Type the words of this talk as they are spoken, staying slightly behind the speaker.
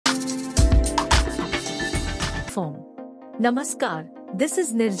platform. Namaskar, this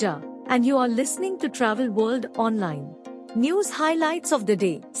is Energia, and you are listening to Travel World Online. News highlights of the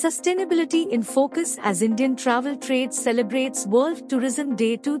day. Sustainability in focus as Indian travel trade celebrates World Tourism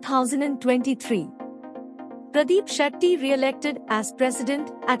Day 2023. Pradeep Shetty re-elected as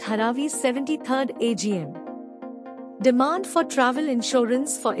president at HRAWI's 73rd AGM. Demand for travel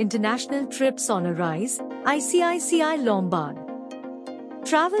insurance for international trips on a rise, ICICI Lombard.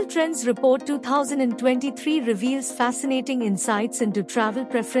 Travel Trendz Report 2023 reveals fascinating insights into travel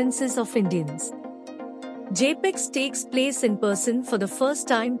preferences of Indians. JAPEX takes place in person for the first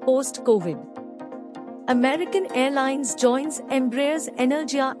time post-COVID. American Airlines joins Embraer's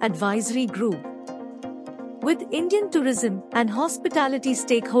Energia advisory group. With Indian tourism and hospitality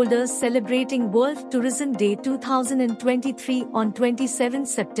stakeholders celebrating World Tourism Day 2023 on 27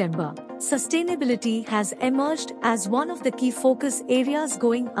 September, sustainability has emerged as one of the key focus areas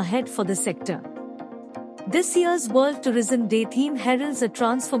going ahead for the sector. This year's World Tourism Day theme heralds a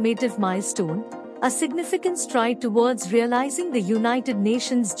transformative milestone, a significant stride towards realizing the United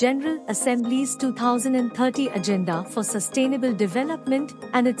Nations General Assembly's 2030 Agenda for Sustainable Development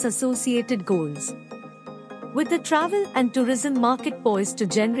and its associated goals. With the travel and tourism market poised to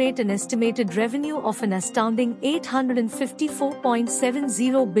generate an estimated revenue of an astounding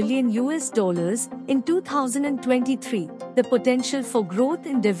 $854.70 billion in 2023, the potential for growth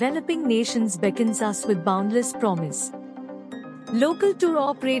in developing nations beckons us with boundless promise. Local tour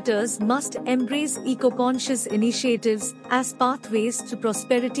operators must embrace eco-conscious initiatives as pathways to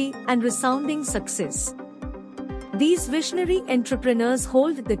prosperity and resounding success. These visionary entrepreneurs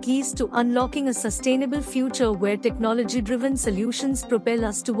hold the keys to unlocking a sustainable future where technology-driven solutions propel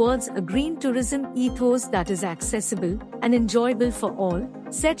us towards a green tourism ethos that is accessible and enjoyable for all,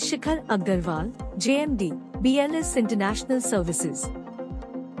 said Shikhar Agarwal, JMD, BLS International Services.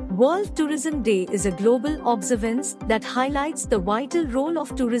 World Tourism Day is a global observance that highlights the vital role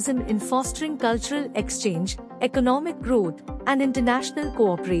of tourism in fostering cultural exchange, economic growth, and international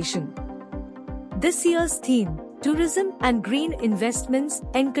cooperation. This year's theme, Tourism and Green Investments,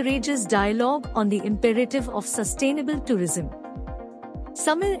 encourages dialogue on the imperative of sustainable tourism.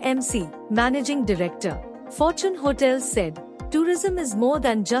 Samir MC, Managing Director, Fortune Hotels said, "Tourism is more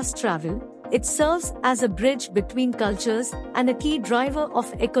than just travel. It serves as a bridge between cultures and a key driver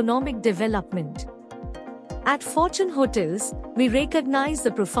of economic development." At Fortune Hotels, we recognize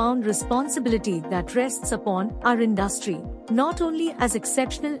the profound responsibility that rests upon our industry, not only as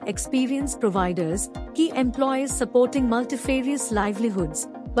exceptional experience providers, key employers supporting multifarious livelihoods,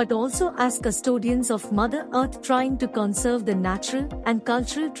 but also as custodians of Mother Earth trying to conserve the natural and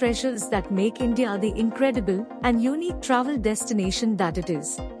cultural treasures that make India the incredible and unique travel destination that it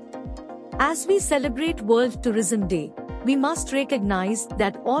is. As we celebrate World Tourism Day, we must recognize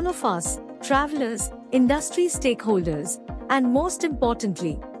that all of us, travelers, industry stakeholders, and most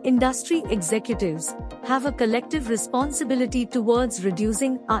importantly, industry executives, have a collective responsibility towards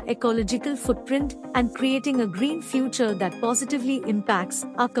reducing our ecological footprint and creating a green future that positively impacts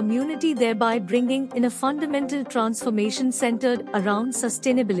our community, thereby bringing in a fundamental transformation centered around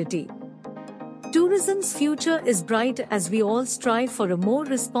sustainability. Tourism's future is bright as we all strive for a more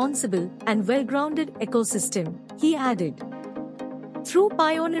responsible and well-grounded ecosystem, he added. Through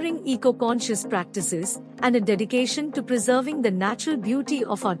pioneering eco-conscious practices and a dedication to preserving the natural beauty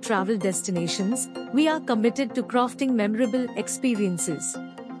of our travel destinations, we are committed to crafting memorable experiences.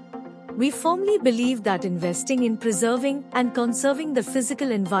 We firmly believe that investing in preserving and conserving the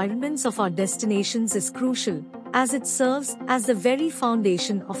physical environments of our destinations is crucial, as it serves as the very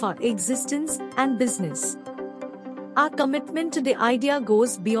foundation of our existence and business. Our commitment to the idea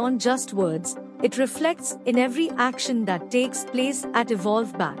goes beyond just words. It reflects in every action that takes place at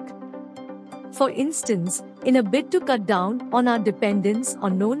Evolve Back. For instance, in a bid to cut down on our dependence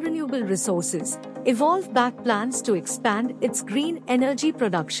on non-renewable resources, Evolve Back plans to expand its green energy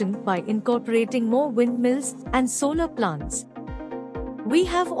production by incorporating more windmills and solar plants. We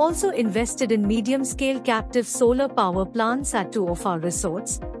have also invested in medium-scale captive solar power plants at 2 of our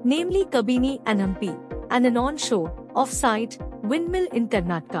resorts, namely Kabini and Hampi, and an onshore, off-site, windmill in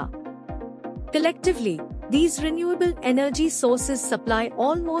Karnataka. Collectively, these renewable energy sources supply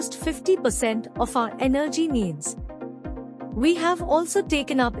almost 50% of our energy needs. We have also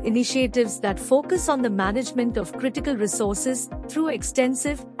taken up initiatives that focus on the management of critical resources through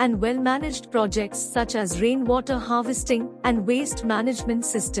extensive and well-managed projects such as rainwater harvesting and waste management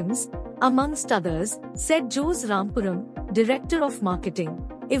systems, amongst others, said Jose Rampuram, Director of Marketing,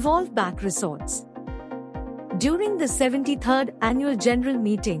 Evolve Back Resorts. During the 73rd Annual General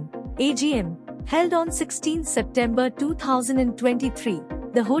Meeting, AGM, held on 16 September 2023,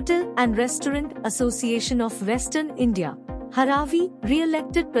 the Hotel and Restaurant Association of Western India, HRAWI,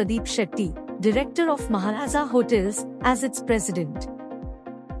 re-elected Pradeep Shetty, Director of Maharaja Hotels, as its president.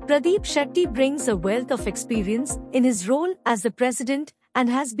 Pradeep Shetty brings a wealth of experience in his role as the president and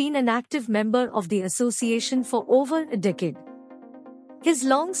has been an active member of the association for over a decade. His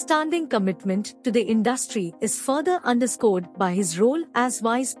long-standing commitment to the industry is further underscored by his role as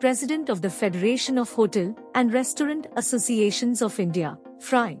Vice President of the Federation of Hotel and Restaurant Associations of India,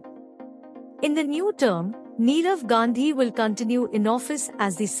 HRAWI. In the new term, Nirav Gandhi will continue in office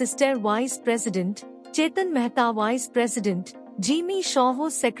as the Sister Vice President, Chetan Mehta Vice President, Jimmy Shaw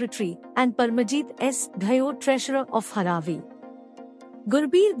Secretary, and Parmajit S. Ghayo Treasurer of HRAWI.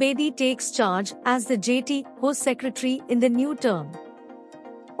 Gurbir Bedi takes charge as the JT Ho Secretary in the new term.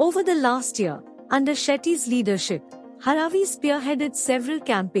 Over the last year, under Shetty's leadership, HRAWI spearheaded several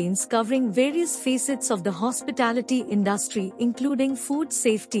campaigns covering various facets of the hospitality industry, including food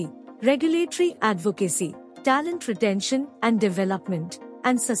safety, regulatory advocacy, talent retention and development,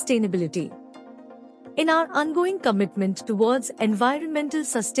 and sustainability. In our ongoing commitment towards environmental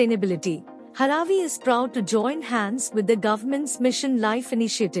sustainability, HRAWI is proud to join hands with the government's Mission Life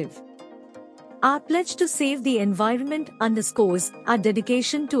initiative. Our pledge to save the environment underscores our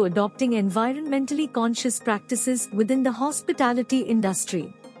dedication to adopting environmentally conscious practices within the hospitality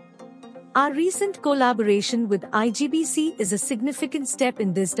industry. Our recent collaboration with IGBC is a significant step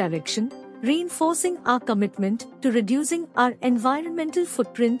in this direction, reinforcing our commitment to reducing our environmental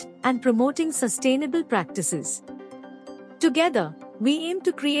footprint and promoting sustainable practices. Together, we aim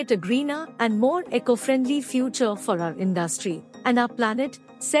to create a greener and more eco-friendly future for our industry and our planet,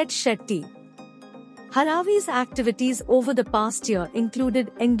 said Shetty. HRAWI's activities over the past year included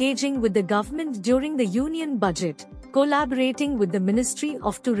engaging with the government during the union budget, collaborating with the Ministry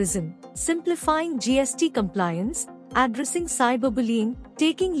of Tourism, simplifying GST compliance, addressing cyberbullying,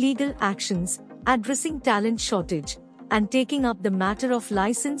 taking legal actions, addressing talent shortage, and taking up the matter of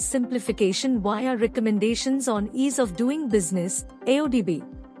license simplification via recommendations on ease of doing business, AODB.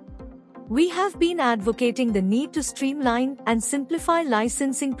 We have been advocating the need to streamline and simplify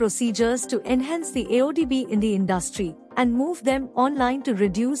licensing procedures to enhance the AODB in the industry and move them online to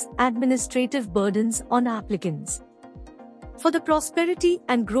reduce administrative burdens on applicants. For the prosperity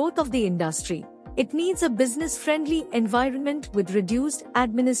and growth of the industry, it needs a business-friendly environment with reduced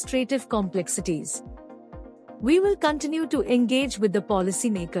administrative complexities. We will continue to engage with the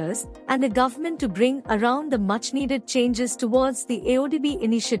policymakers and the government to bring around the much-needed changes towards the AODB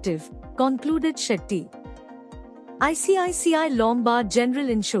initiative, concluded Shetty. ICICI Lombard General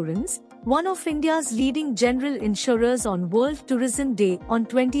Insurance, one of India's leading general insurers, on World Tourism Day on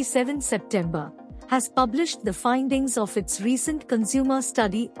 27 September, has published the findings of its recent consumer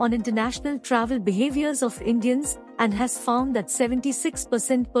study on international travel behaviors of Indians and has found that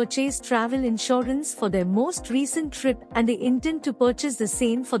 76% purchased travel insurance for their most recent trip and the intent to purchase the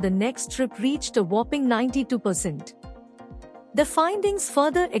same for the next trip reached a whopping 92%. The findings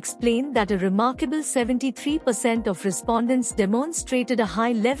further explain that a remarkable 73% of respondents demonstrated a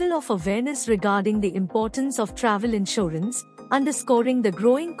high level of awareness regarding the importance of travel insurance, underscoring the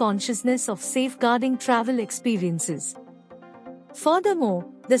growing consciousness of safeguarding travel experiences. Furthermore,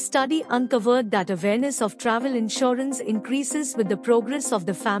 the study uncovered that awareness of travel insurance increases with the progress of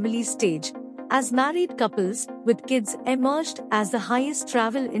the family stage, as married couples with kids emerged as the highest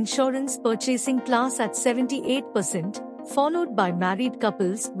travel insurance purchasing class at 78%, followed by married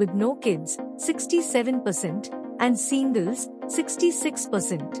couples with no kids, 67%, and singles,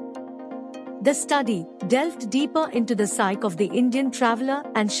 66%. The study delved deeper into the psyche of the Indian traveler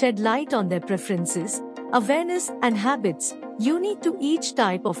and shed light on their preferences, awareness, and habits, unique to each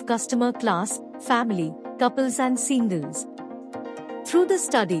type of customer class, family, couples, and singles. Through the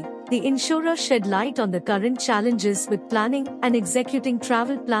study, the insurer shed light on the current challenges with planning and executing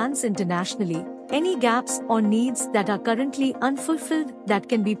travel plans internationally, any gaps or needs that are currently unfulfilled that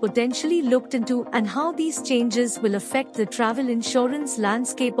can be potentially looked into, and how these changes will affect the travel insurance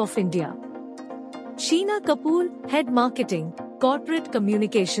landscape of India. Sheena Kapoor, Head Marketing, Corporate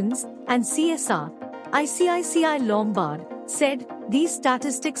Communications, and CSR, ICICI Lombard, said, "These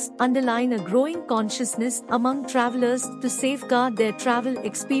statistics underline a growing consciousness among travelers to safeguard their travel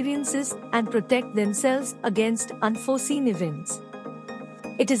experiences and protect themselves against unforeseen events."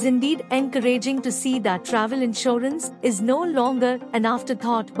 It is indeed encouraging to see that travel insurance is no longer an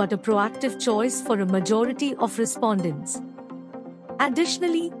afterthought but a proactive choice for a majority of respondents.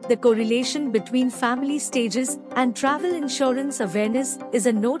 Additionally, the correlation between family stages and travel insurance awareness is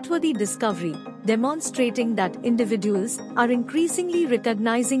a noteworthy discovery, demonstrating that individuals are increasingly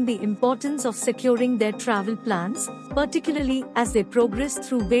recognizing the importance of securing their travel plans, particularly as they progress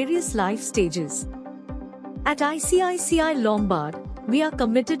through various life stages. At ICICI Lombard, we are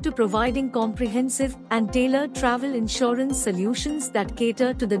committed to providing comprehensive and tailored travel insurance solutions that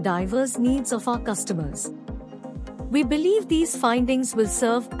cater to the diverse needs of our customers. We believe these findings will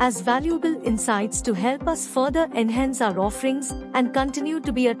serve as valuable insights to help us further enhance our offerings and continue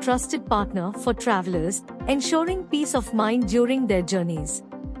to be a trusted partner for travelers, ensuring peace of mind during their journeys.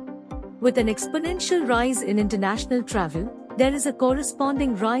 With an exponential rise in international travel, there is a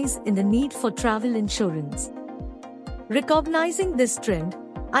corresponding rise in the need for travel insurance. Recognizing this trend,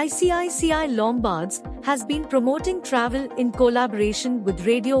 ICICI Lombards has been promoting travel in collaboration with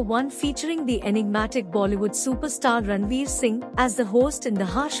Radio 1, featuring the enigmatic Bollywood superstar Ranveer Singh as the host in the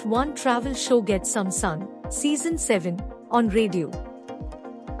Hush 1 travel show Get Some Sun, Season 7, on radio.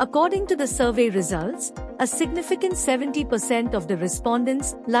 According to the survey results, a significant 70% of the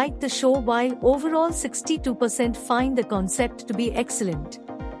respondents liked the show, while overall 62% find the concept to be excellent.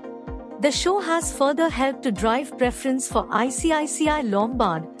 The show has further helped to drive preference for ICICI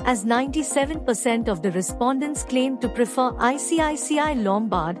Lombard, as 97% of the respondents claim to prefer ICICI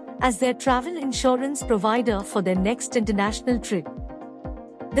Lombard as their travel insurance provider for their next international trip.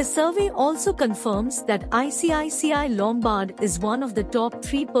 The survey also confirms that ICICI Lombard is one of the top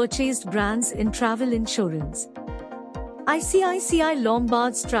 3 purchased brands in travel insurance. ICICI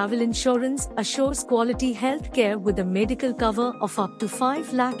Lombard's travel insurance assures quality healthcare with a medical cover of up to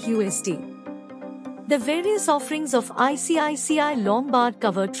 5 lakh USD. The various offerings of ICICI Lombard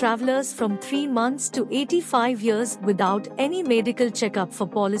cover travelers from 3 months to 85 years without any medical checkup for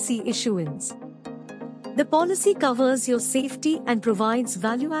policy issuance. The policy covers your safety and provides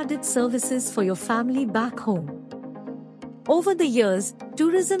value-added services for your family back home. Over the years,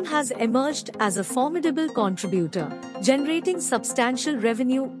 tourism has emerged as a formidable contributor, generating substantial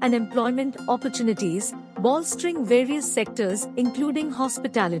revenue and employment opportunities, bolstering various sectors including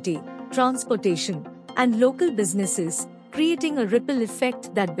hospitality, transportation, and local businesses, creating a ripple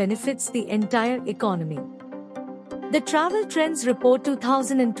effect that benefits the entire economy. The Travel Trendz Report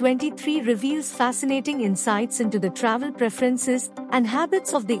 2023 reveals fascinating insights into the travel preferences and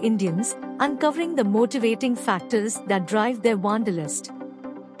habits of the Indians, uncovering the motivating factors that drive their wanderlust.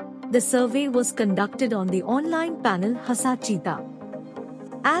 The survey was conducted on the online panel Hasachita.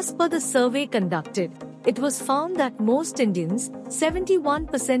 As per the survey conducted, it was found that most Indians,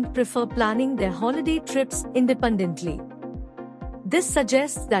 71%, prefer planning their holiday trips independently. This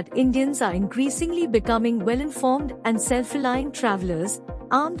suggests that Indians are increasingly becoming well-informed and self-reliant travelers,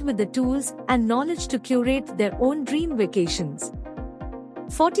 armed with the tools and knowledge to curate their own dream vacations.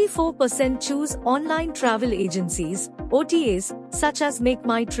 44% choose online travel agencies, OTAs, such as Make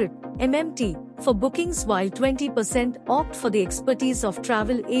My Trip, MMT, for bookings, while 20% opt for the expertise of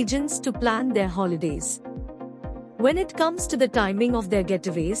travel agents to plan their holidays. When it comes to the timing of their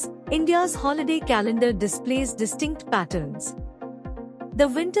getaways, India's holiday calendar displays distinct patterns. The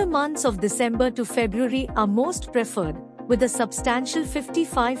winter months of December to February are most preferred, with a substantial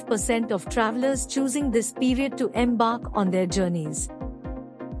 55% of travelers choosing this period to embark on their journeys.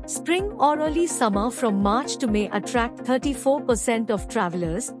 Spring or early summer from March to May attract 34% of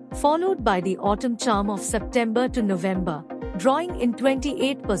travelers, followed by the autumn charm of September to November, drawing in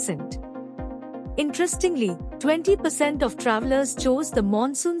 28%. Interestingly, 20% of travelers chose the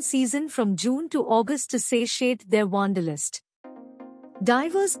monsoon season from June to August to satiate their wanderlust.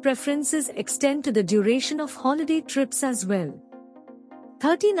 Diverse preferences extend to the duration of holiday trips as well.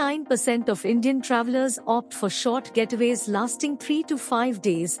 39% of Indian travelers opt for short getaways lasting 3 to 5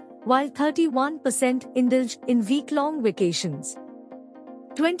 days, while 31% indulge in week-long vacations.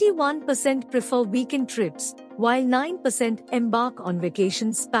 21% prefer weekend trips, while 9% embark on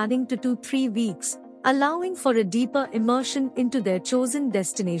vacations spanning 2 to 3 weeks, allowing for a deeper immersion into their chosen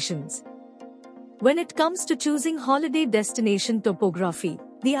destinations. When it comes to choosing holiday destination topography,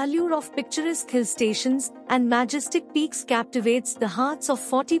 the allure of picturesque hill stations and majestic peaks captivates the hearts of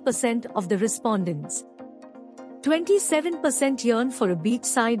 40% of the respondents. 27% yearn for a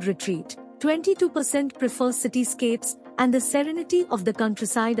beachside retreat, 22% prefer cityscapes, and the serenity of the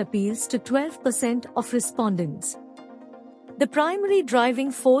countryside appeals to 12% of respondents. The primary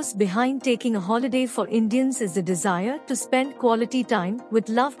driving force behind taking a holiday for Indians is the desire to spend quality time with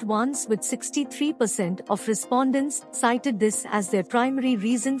loved ones, with 63% of respondents cited this as their primary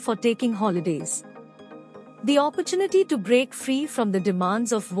reason for taking holidays. The opportunity to break free from the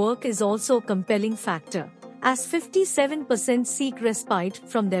demands of work is also a compelling factor, as 57% seek respite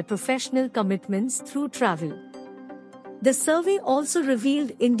from their professional commitments through travel. The survey also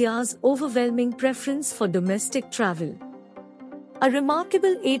revealed India's overwhelming preference for domestic travel. A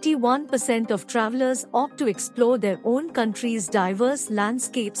remarkable 81% of travelers opt to explore their own country's diverse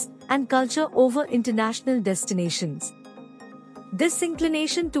landscapes and culture over international destinations. This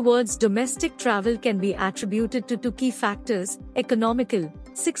inclination towards domestic travel can be attributed to two key factors: economical,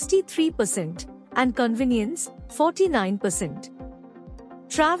 63%, and convenience, 49%.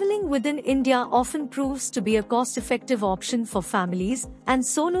 Traveling within India often proves to be a cost-effective option for families and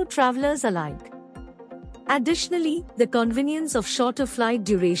solo travelers alike. Additionally, the convenience of shorter flight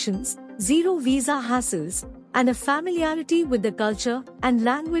durations, zero visa hassles, and a familiarity with the culture and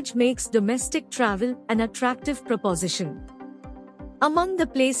language makes domestic travel an attractive proposition. Among the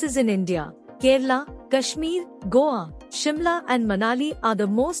places in India, Kerala, Kashmir, Goa, Shimla and Manali are the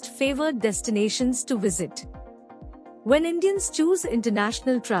most favored destinations to visit. When Indians choose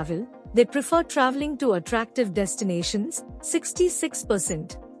international travel, they prefer traveling to attractive destinations,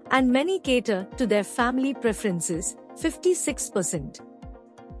 66%, and many cater to their family preferences, 56%.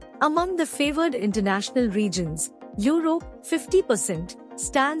 Among the favored international regions, Europe, 50%,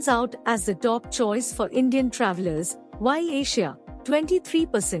 stands out as the top choice for Indian travelers, while Asia,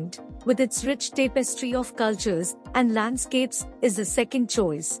 23%, with its rich tapestry of cultures and landscapes, is the second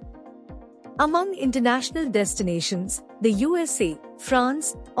choice. Among international destinations, the USA,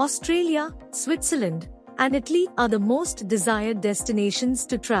 France, Australia, Switzerland, and Italy are the most desired destinations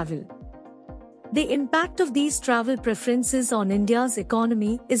to travel. The impact of these travel preferences on India's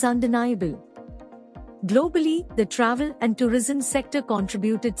economy is undeniable. Globally, the travel and tourism sector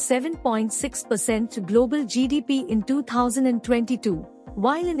contributed 7.6% to global GDP in 2022,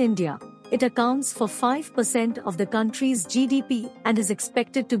 while in India, it accounts for 5% of the country's GDP and is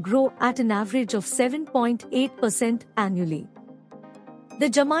expected to grow at an average of 7.8% annually. The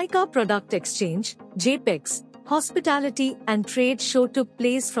Jamaica Product Exchange, JAPEX, Hospitality and Trade Show took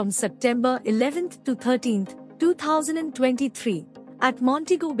place from September 11 to 13, 2023, at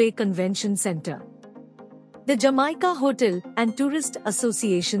Montego Bay Convention Center. The Jamaica Hotel and Tourist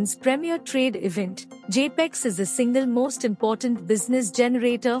Association's premier trade event, JAPEX, is the single most important business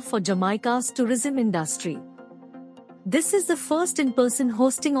generator for Jamaica's tourism industry. This is the first in-person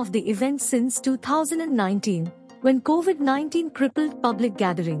hosting of the event since 2019, when COVID-19 crippled public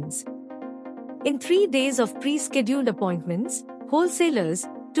gatherings. In 3 days of pre-scheduled appointments, wholesalers,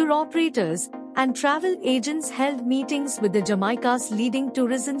 tour operators, and travel agents held meetings with the Jamaica's leading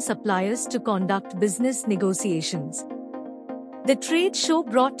tourism suppliers to conduct business negotiations. The trade show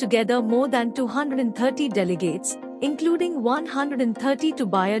brought together more than 230 delegates, including 132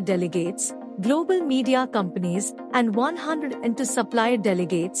 buyer delegates, global media companies, and 102 supplier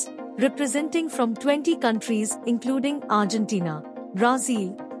delegates, representing from 20 countries including Argentina,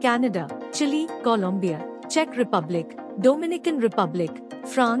 Brazil, Canada, Chile, Colombia, Czech Republic, Dominican Republic,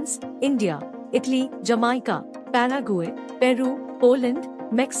 France, India, Italy, Jamaica, Paraguay, Peru, Poland,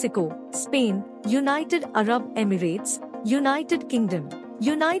 Mexico, Spain, United Arab Emirates, United Kingdom,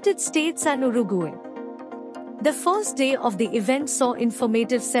 United States and Uruguay. The first day of the event saw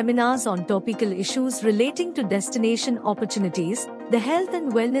informative seminars on topical issues relating to destination opportunities, the health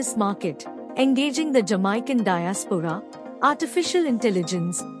and wellness market, engaging the Jamaican diaspora, artificial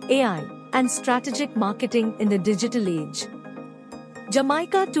intelligence, AI, and strategic marketing in the digital age.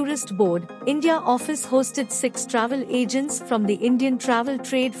 Jamaica Tourist Board, India office hosted 6 travel agents from the Indian Travel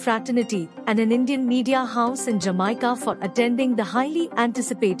Trade Fraternity and an Indian media house in Jamaica for attending the highly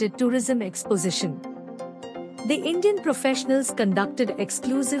anticipated tourism exposition. The Indian professionals conducted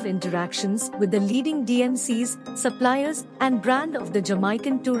exclusive interactions with the leading DMCs, suppliers, and brand of the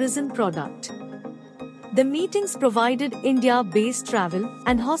Jamaican tourism product. The meetings provided India-based travel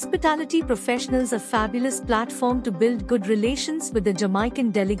and hospitality professionals a fabulous platform to build good relations with the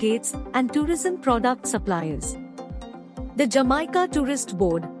Jamaican delegates and tourism product suppliers. The Jamaica Tourist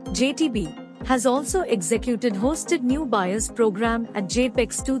Board, JTB, has also hosted new buyers program at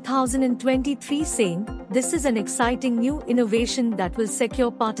JAPEX 2023, saying, "This is an exciting new innovation that will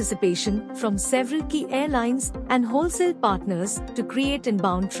secure participation from several key airlines and wholesale partners to create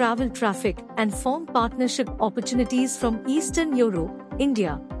inbound travel traffic and form partnership opportunities from Eastern Europe,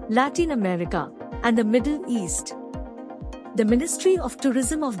 India, Latin America, and the Middle East." The Ministry of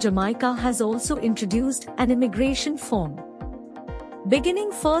Tourism of Jamaica has also introduced an immigration form.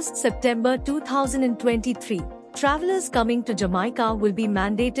 Beginning 1 September 2023, travelers coming to Jamaica will be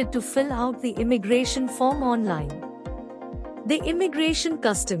mandated to fill out the immigration form online. The Immigration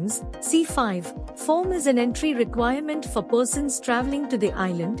Customs C5 form is an entry requirement for persons traveling to the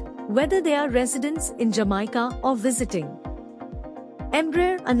island, whether they are residents in Jamaica or visiting.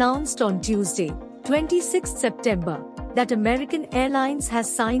 Embraer announced on Tuesday, 26 September, that American Airlines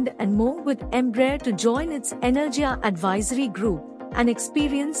has signed an MoU with Embraer to join its Energia advisory group, an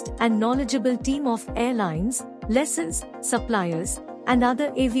experienced and knowledgeable team of airlines, lessors, suppliers, and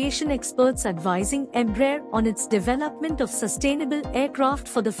other aviation experts advising Embraer on its development of sustainable aircraft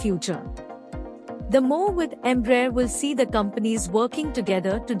for the future. The MoU with Embraer will see the companies working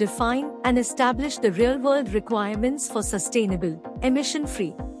together to define and establish the real-world requirements for sustainable,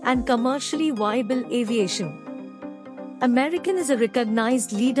 emission-free, and commercially viable aviation. American is a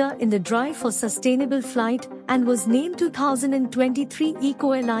recognized leader in the drive for sustainable flight and was named 2023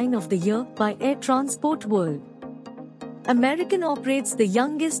 Eco-Airline of the Year by Air Transport World. American operates the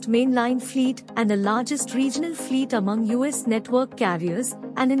youngest mainline fleet and the largest regional fleet among U.S. network carriers,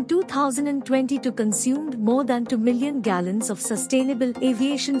 and in 2022 consumed more than 2 million gallons of sustainable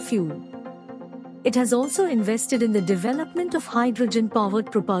aviation fuel. It has also invested in the development of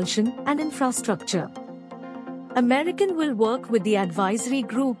hydrogen-powered propulsion and infrastructure. American will work with the advisory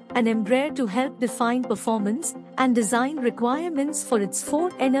group and Embraer to help define performance and design requirements for its 4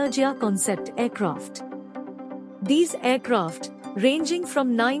 Energia concept aircraft. These aircraft, ranging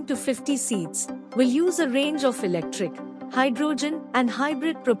from 9 to 50 seats, will use a range of electric, hydrogen, and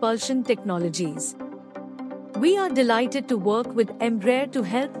hybrid propulsion technologies. We are delighted to work with Embraer to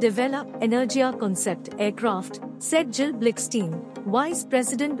help develop Energia concept aircraft, said Jill Blickstein, Vice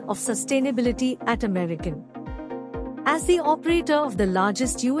President of Sustainability at American. As the operator of the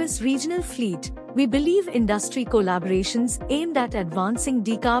largest U.S. regional fleet, we believe industry collaborations aimed at advancing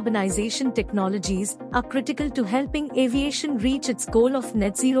decarbonization technologies are critical to helping aviation reach its goal of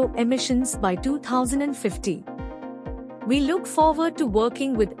net zero emissions by 2050. We look forward to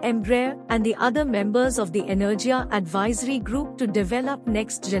working with Embraer and the other members of the Energia Advisory Group to develop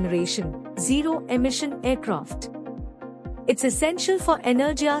next-generation, zero-emission aircraft. It's essential for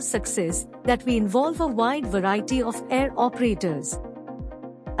Energia's success that we involve a wide variety of air operators.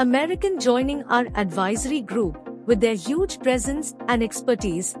 American joining our advisory group, with their huge presence and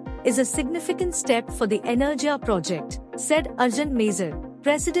expertise, is a significant step for the Energia project, said Arjun Mazur,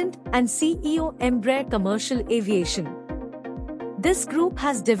 President and CEO Embraer Commercial Aviation. This group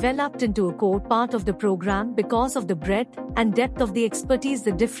has developed into a core part of the program because of the breadth and depth of the expertise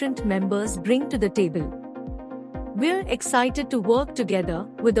the different members bring to the table. We're excited to work together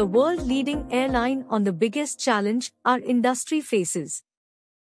with a world-leading airline on the biggest challenge our industry faces.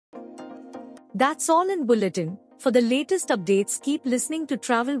 That's all in Bulletin. For the latest updates, keep listening to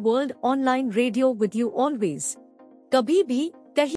Travel World Online Radio with you always. Kabhi bhi